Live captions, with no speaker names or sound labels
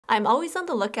I'm always on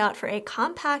the lookout for a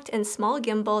compact and small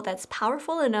gimbal that's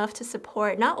powerful enough to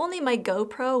support not only my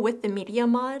GoPro with the media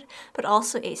mod, but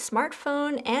also a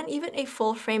smartphone and even a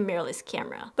full-frame mirrorless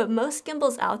camera. But most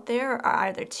gimbals out there are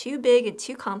either too big and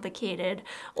too complicated,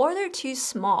 or they're too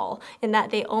small in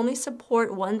that they only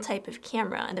support one type of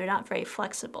camera and they're not very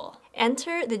flexible.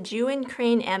 Enter the Zhiyun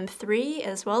Crane M3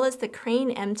 as well as the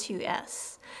Crane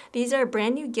M2S. These are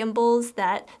brand new gimbals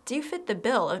that do fit the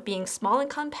bill of being small and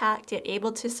compact yet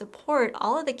able to support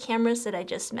all of the cameras that I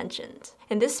just mentioned.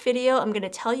 In this video, I'm going to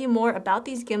tell you more about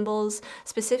these gimbals,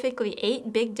 specifically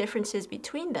 8 big differences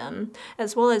between them,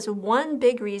 as well as one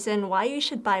big reason why you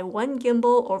should buy one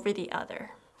gimbal over the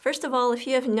other. First of all, if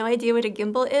you have no idea what a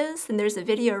gimbal is, then there's a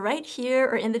video right here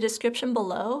or in the description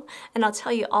below, and I'll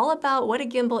tell you all about what a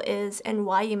gimbal is and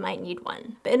why you might need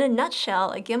one. But in a nutshell,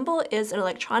 a gimbal is an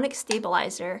electronic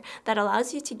stabilizer that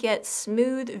allows you to get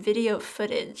smooth video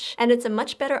footage, and it's a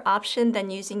much better option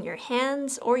than using your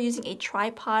hands or using a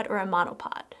tripod or a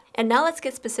monopod. And now let's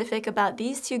get specific about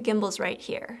these two gimbals right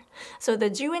here. So the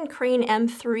Zhiyun Crane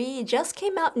M3 just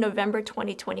came out in November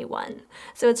 2021,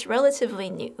 so it's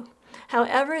relatively new.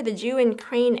 However, the Zhiyun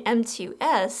Crane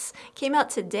M2S came out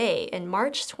today in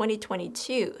March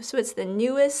 2022, so it's the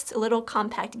newest little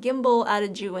compact gimbal out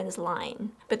of Zhiyun's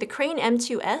line. But the Crane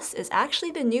M2S is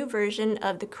actually the new version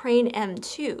of the Crane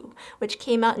M2, which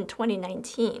came out in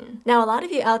 2019. Now, a lot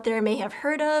of you out there may have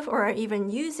heard of or are even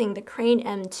using the Crane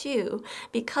M2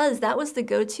 because that was the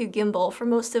go-to gimbal for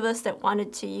most of us that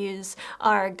wanted to use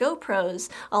our GoPros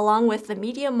along with the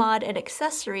media mod and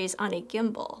accessories on a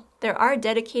gimbal. There are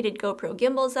dedicated GoPro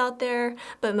gimbals out there,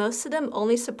 but most of them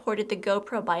only supported the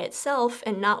GoPro by itself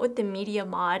and not with the media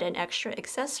mod and extra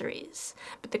accessories.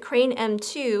 But the Crane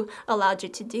M2 allowed you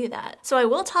to do that. So I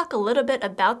will talk a little bit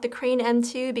about the Crane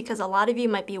M2 because a lot of you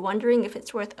might be wondering if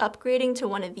it's worth upgrading to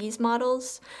one of these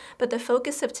models. But the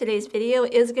focus of today's video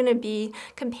is going to be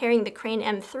comparing the Crane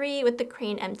M3 with the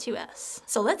Crane M2S.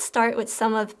 So let's start with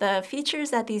some of the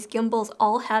features that these gimbals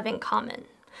all have in common.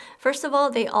 First of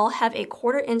all, they all have a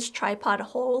 1/4-inch tripod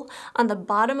hole on the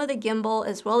bottom of the gimbal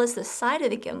as well as the side of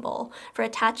the gimbal for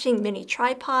attaching mini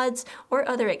tripods or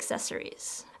other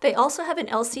accessories. They also have an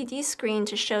LCD screen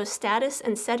to show status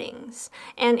and settings,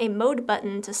 and a mode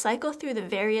button to cycle through the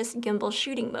various gimbal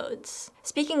shooting modes.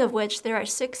 Speaking of which, there are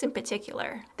 6 in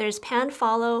particular. There's pan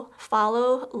follow,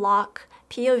 lock,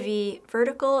 POV,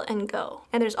 vertical, and go.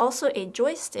 And there's also a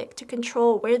joystick to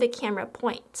control where the camera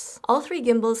points. All 3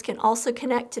 gimbals can also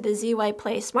connect to the ZY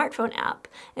Play smartphone app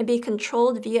and be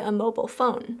controlled via a mobile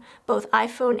phone, both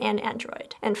iPhone and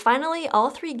Android. And finally, all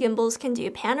 3 gimbals can do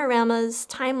panoramas,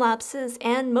 time lapses,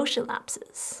 and motion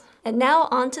lapses. And now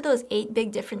on to those 8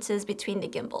 big differences between the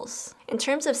gimbals. In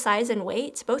terms of size and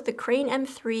weight, both the Crane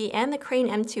M3 and the Crane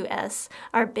M2S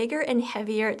are bigger and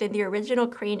heavier than the original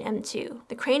Crane M2.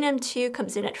 The Crane M2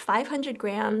 comes in at 500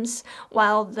 grams,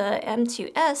 while the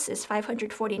M2S is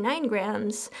 549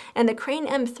 grams, and the Crane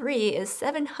M3 is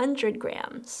 700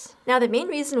 grams. Now, the main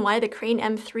reason why the Crane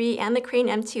M3 and the Crane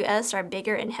M2S are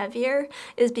bigger and heavier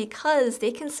is because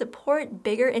they can support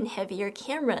bigger and heavier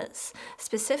cameras,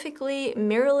 specifically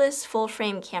mirrorless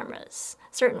full-frame cameras.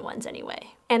 Certain ones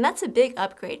anyway. And that's a big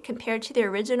upgrade compared to the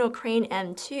original Crane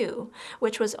M2,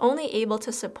 which was only able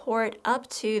to support up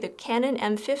to the Canon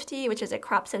M50, which is a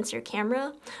crop sensor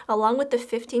camera, along with the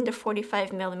 15 to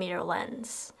 45mm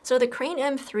lens. So the Crane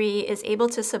M3 is able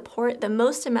to support the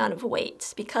most amount of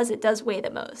weight because it does weigh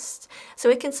the most. So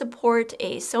it can support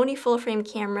a Sony full-frame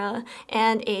camera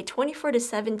and a 24 to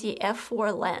 70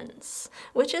 f4 lens,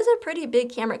 which is a pretty big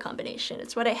camera combination.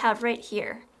 It's what I have right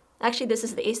here. Actually, this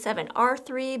is the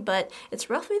A7R3, but it's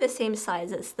roughly the same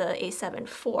size as the A7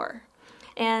 IV.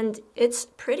 And it's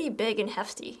pretty big and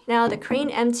hefty. Now, the Crane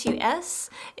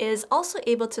M2S is also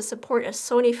able to support a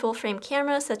Sony full-frame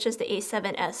camera such as the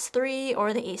A7S III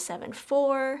or the A7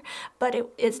 IV, but it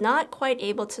is not quite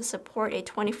able to support a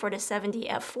 24 to 70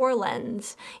 f4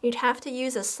 lens. You'd have to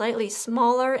use a slightly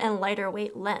smaller and lighter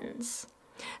weight lens.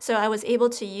 So I was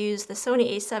able to use the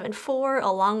Sony A7 IV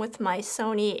along with my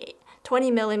Sony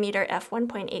 20mm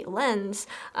f1.8 lens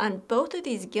on both of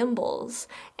these gimbals,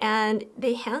 and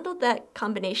they handled that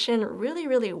combination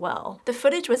really well. The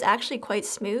footage was actually quite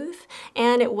smooth,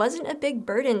 and it wasn't a big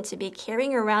burden to be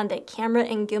carrying around that camera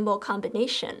and gimbal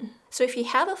combination. So if you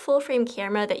have a full frame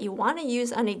camera that you want to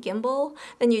use on a gimbal,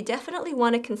 then you definitely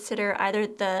want to consider either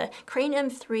the Crane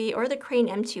M3 or the Crane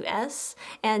M2S,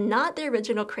 and not the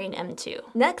original Crane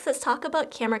M2. Next, let's talk about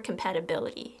camera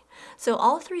compatibility. So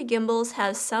all three gimbals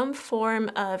have some form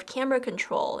of camera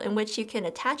control in which you can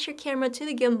attach your camera to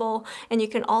the gimbal, and you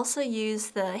can also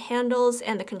use the handles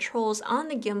and the controls on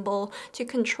the gimbal to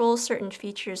control certain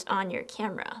features on your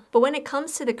camera. But when it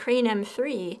comes to the Crane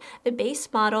M3, the base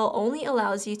model only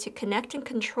allows you to connect and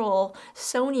control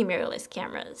Sony mirrorless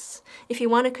cameras. If you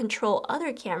want to control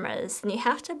other cameras, then you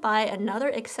have to buy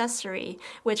another accessory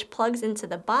which plugs into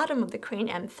the bottom of the Crane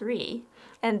M3,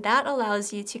 and that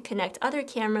allows you to connect other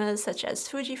cameras such as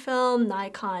Fujifilm,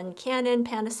 Nikon, Canon,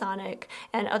 Panasonic,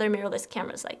 and other mirrorless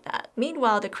cameras like that.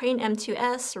 Meanwhile, the Crane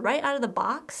M2S, right out of the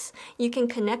box, you can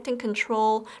connect and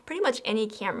control pretty much any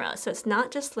camera, so it's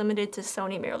not just limited to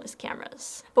Sony mirrorless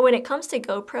cameras. But when it comes to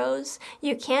GoPros,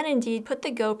 you can indeed put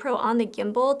the GoPro on the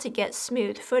gimbal to get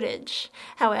smooth footage.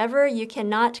 However, you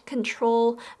cannot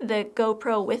control the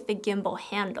GoPro with the gimbal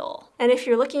handle. And if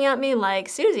you're looking at me like,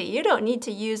 Susie, you don't need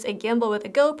to use a gimbal with a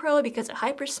GoPro because it's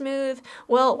hyper smooth,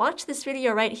 well, watch this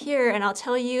video right here and I'll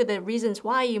tell you the reasons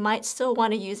why you might still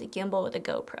want to use a gimbal with a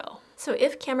GoPro. So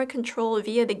if camera control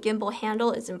via the gimbal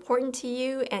handle is important to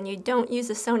you and you don't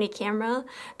use a Sony camera,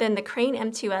 then the Crane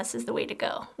M2S is the way to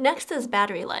go. Next is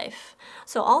battery life.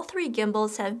 So all three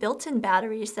gimbals have built-in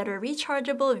batteries that are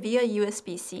rechargeable via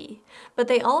USB-C, but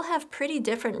they all have pretty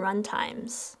different run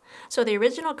times. So the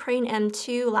original Crane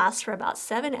M2 lasts for about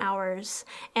 7 hours,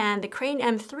 and the Crane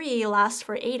M3 lasts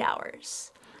for 8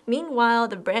 hours. Meanwhile,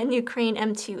 the brand new Crane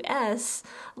M2S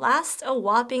lasts a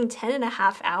whopping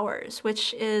 10.5 hours,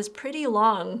 which is pretty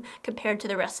long compared to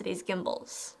the rest of these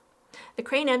gimbals. The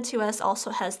Crane M2S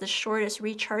also has the shortest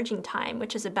recharging time,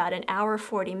 which is about 1 hour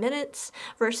 40 minutes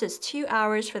versus 2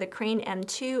 hours for the Crane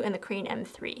M2 and the Crane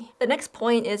M3. The next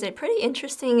point is a pretty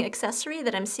interesting accessory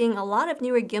that I'm seeing a lot of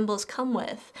newer gimbals come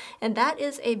with, and that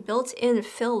is a built-in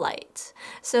fill light.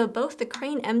 So both the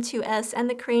Crane M2S and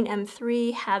the Crane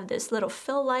M3 have this little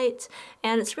fill light,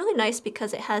 and it's really nice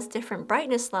because it has different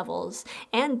brightness levels,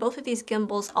 and both of these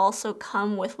gimbals also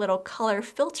come with little color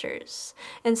filters.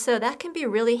 And so that can be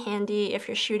really handy if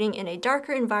you're shooting in a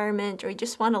darker environment or you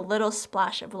just want a little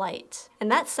splash of light.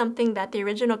 And that's something that the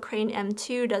original Crane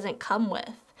M2 doesn't come with.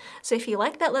 So if you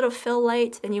like that little fill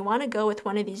light, then you want to go with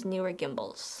one of these newer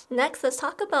gimbals. Next, let's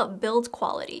talk about build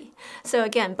quality. So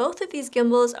again, both of these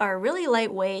gimbals are really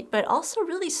lightweight, but also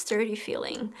really sturdy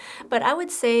feeling. But I would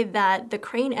say that the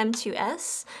Crane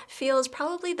M2S feels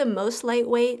probably the most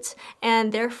lightweight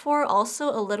and therefore also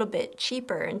a little bit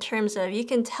cheaper in terms of you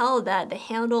can tell that the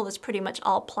handle is pretty much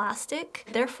all plastic.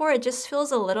 Therefore, it just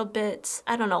feels a little bit,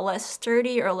 I don't know, less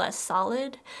sturdy or less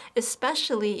solid,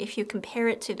 especially if you compare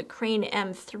it to the Crane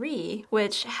M3,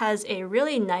 which has a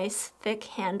really nice thick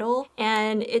handle,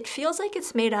 and it feels like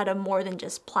it's made out of more than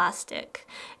just plastic.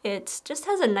 It just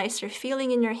has a nicer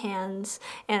feeling in your hands,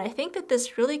 and I think that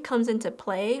this really comes into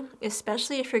play,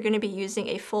 especially if you're going to be using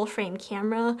a full frame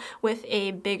camera with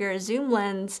a bigger zoom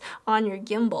lens on your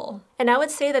gimbal. And I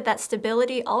would say that that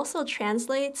stability also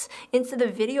translates into the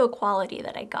video quality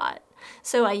that I got.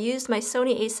 So I used my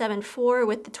Sony a7 IV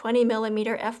with the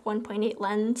 20mm f1.8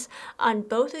 lens on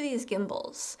both of these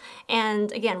gimbals.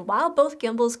 And again, while both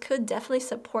gimbals could definitely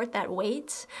support that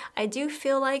weight, I do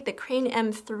feel like the Crane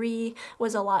M3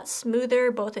 was a lot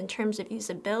smoother, both in terms of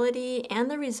usability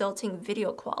and the resulting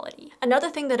video quality.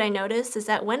 Another thing that I noticed is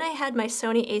that when I had my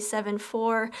Sony a7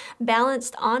 IV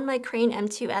balanced on my Crane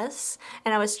M2S,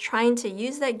 and I was trying to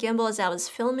use that gimbal as I was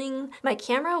filming, my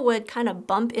camera would kind of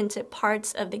bump into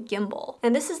parts of the gimbal.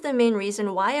 And this is the main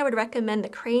reason why I would recommend the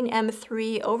Crane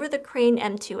M3 over the Crane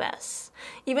M2S.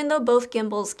 Even though both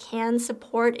gimbals can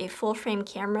support a full frame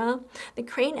camera, the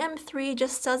Crane M3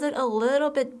 just does it a little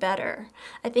bit better.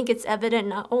 I think it's evident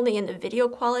not only in the video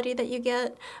quality that you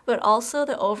get, but also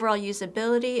the overall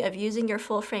usability of using your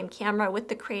full frame camera with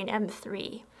the Crane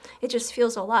M3. It just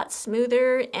feels a lot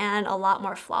smoother and a lot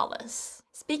more flawless.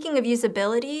 Speaking of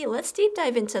usability, let's deep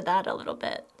dive into that a little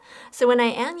bit. So when I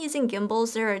am using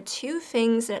gimbals, there are two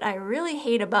things that I really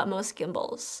hate about most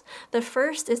gimbals. The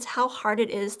first is how hard it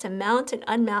is to mount and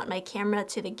unmount my camera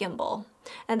to the gimbal.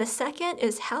 And the second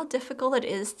is how difficult it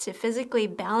is to physically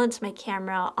balance my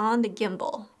camera on the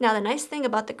gimbal. Now, the nice thing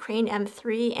about the Crane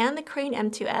M3 and the Crane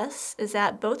M2S is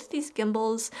that both of these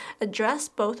gimbals address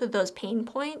both of those pain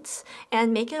points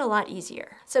and make it a lot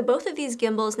easier. So both of these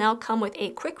gimbals now come with a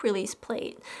quick release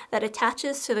plate that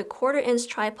attaches to the 1/4-inch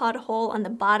tripod hole on the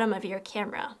bottom of your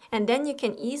camera. And then you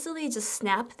can easily just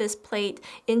snap this plate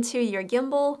into your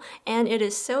gimbal, and it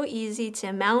is so easy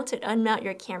to mount and unmount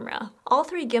your camera. All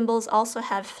three gimbals also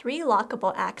have 3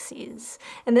 lockable axes,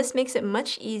 and this makes it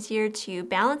much easier to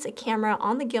balance a camera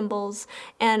on the gimbals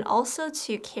and also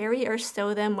to carry or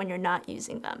stow them when you're not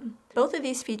using them. Both of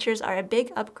these features are a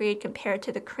big upgrade compared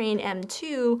to the Crane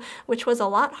M2, which was a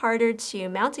lot harder to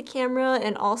mount a camera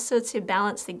and also to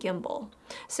balance the gimbal.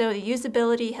 So the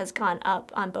usability has gone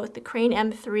up on both the Crane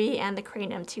M3 and the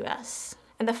Crane M2S.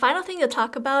 And the final thing to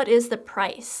talk about is the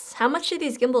price. How much do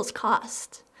these gimbals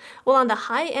cost? Well, on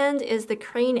the high end is the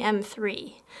Crane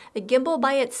M3. The gimbal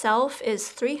by itself is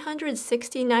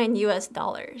 $369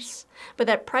 US, but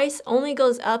that price only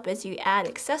goes up as you add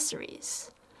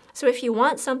accessories. So if you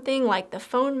want something like the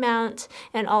phone mount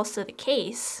and also the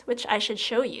case, which I should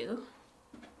show you,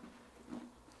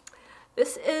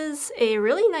 this is a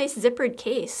really nice zippered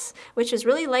case, which is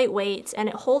really lightweight and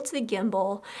it holds the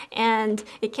gimbal, and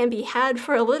it can be had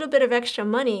for a little bit of extra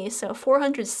money, so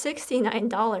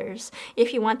 $469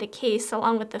 if you want the case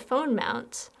along with the phone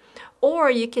mount. Or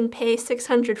you can pay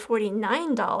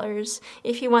 $649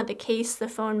 if you want the case, the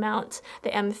phone mount, the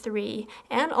M3,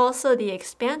 and also the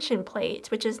expansion plate,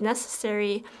 which is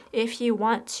necessary if you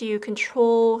want to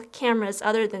control cameras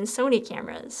other than Sony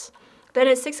cameras. Then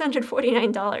it's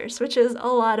 $649, which is a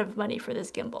lot of money for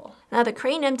this gimbal. Now the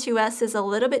Crane M2S is a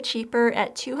little bit cheaper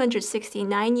at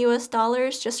 $269 US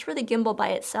just for the gimbal by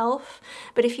itself,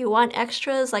 but if you want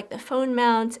extras like the phone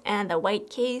mount and the white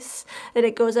case, then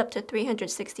it goes up to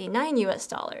 $369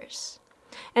 US.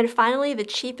 And finally, the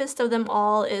cheapest of them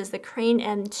all is the Crane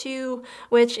M2,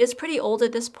 which is pretty old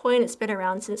at this point. It's been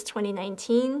around since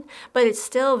 2019, but it's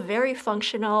still very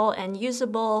functional and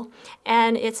usable,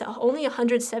 and it's only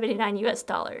 $179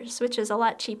 US, which is a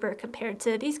lot cheaper compared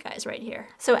to these guys right here.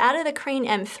 So out of the Crane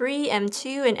M3,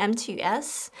 M2, and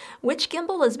M2S, which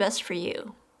gimbal is best for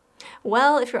you?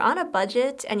 Well, if you're on a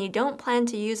budget and you don't plan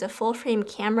to use a full-frame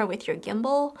camera with your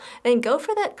gimbal, then go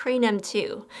for that Crane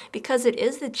M2 because it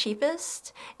is the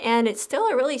cheapest and it's still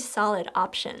a really solid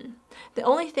option. The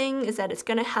only thing is that it's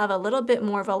going to have a little bit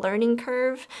more of a learning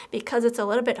curve because it's a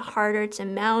little bit harder to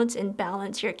mount and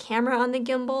balance your camera on the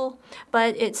gimbal,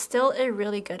 but it's still a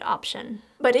really good option.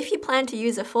 But if you plan to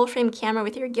use a full-frame camera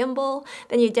with your gimbal,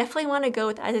 then you definitely want to go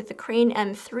with either the Crane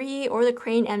M3 or the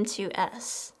Crane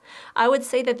M2S. I would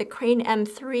say that the Crane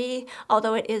M3,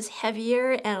 although it is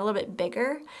heavier and a little bit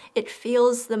bigger, it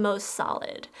feels the most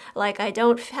solid. Like, I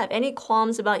don't have any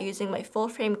qualms about using my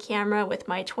full-frame camera with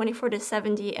my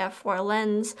 24-70 f4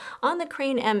 lens on the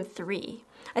Crane M3.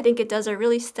 I think it does a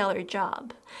really stellar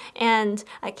job. And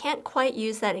I can't quite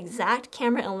use that exact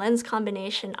camera and lens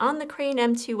combination on the Crane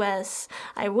M2S.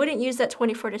 I wouldn't use that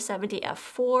 24-70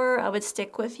 f4. I would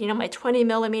stick with, my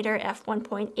 20mm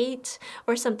f1.8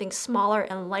 or something smaller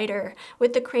and lighter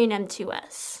with the Crane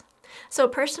M2S. So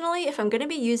personally, if I'm going to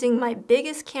be using my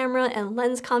biggest camera and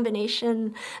lens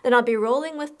combination, then I'll be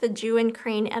rolling with the Zhiyun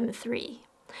Crane M3.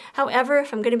 However,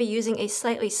 if I'm going to be using a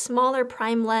slightly smaller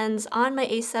prime lens on my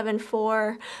a7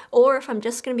 IV, or if I'm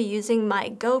just going to be using my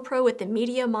GoPro with the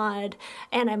media mod,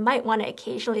 and I might want to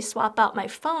occasionally swap out my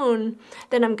phone,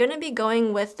 then I'm going to be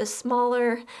going with the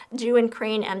smaller Zhiyun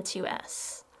Crane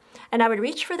M2S. And I would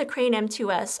reach for the Crane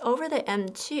M2S over the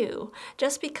M2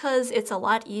 just because it's a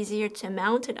lot easier to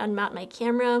mount and unmount my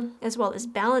camera, as well as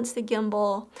balance the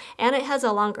gimbal, and it has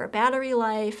a longer battery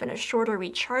life and a shorter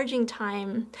recharging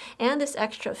time, and this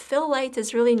extra fill light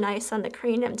is really nice on the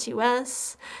Crane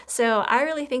M2S. So I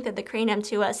really think that the Crane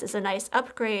M2S is a nice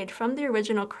upgrade from the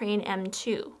original Crane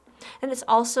M2. And it's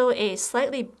also a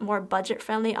slightly more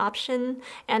budget-friendly option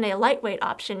and a lightweight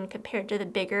option compared to the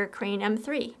bigger Crane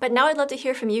M3. But now I'd love to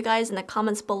hear from you guys in the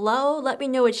comments below. Let me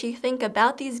know what you think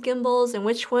about these gimbals and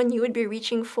which one you would be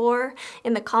reaching for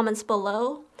in the comments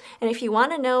below. And if you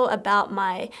want to know about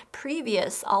my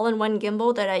previous all-in-one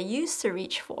gimbal that I used to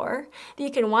reach for, then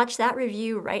you can watch that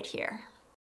review right here.